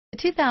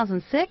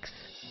2006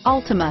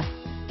 Altima.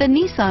 The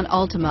Nissan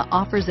Altima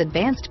offers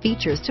advanced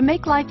features to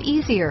make life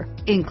easier,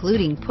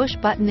 including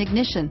push-button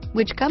ignition,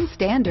 which comes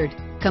standard.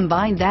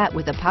 Combine that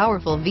with a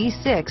powerful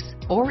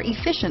V6 or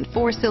efficient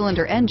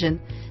 4-cylinder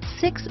engine,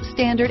 6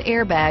 standard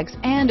airbags,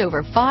 and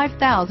over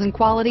 5,000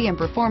 quality and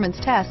performance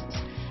tests,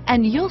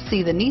 and you'll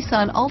see the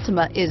Nissan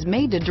Altima is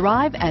made to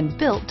drive and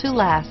built to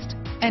last,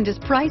 and is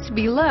priced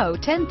below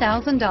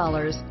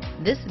 $10,000.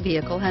 This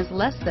vehicle has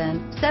less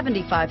than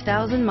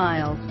 75,000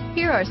 miles.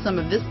 Here are some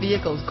of this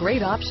vehicle's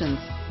great options: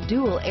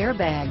 dual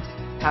airbags,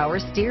 power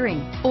steering,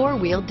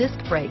 4-wheel disc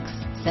brakes,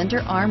 center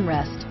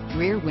armrest,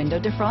 rear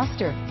window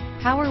defroster,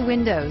 power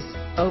windows,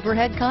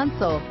 overhead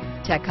console,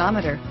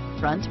 tachometer,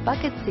 front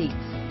bucket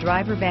seats,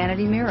 driver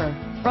vanity mirror,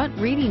 front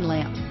reading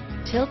lamps,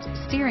 tilt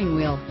steering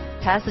wheel,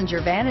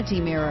 passenger vanity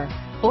mirror,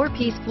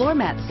 4-piece floor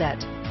mat set.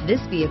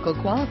 This vehicle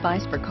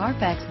qualifies for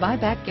Carfax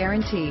buyback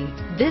guarantee.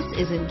 This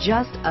isn't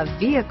just a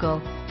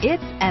vehicle,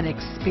 it's an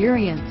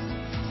experience.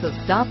 So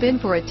stop in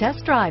for a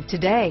test drive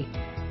today.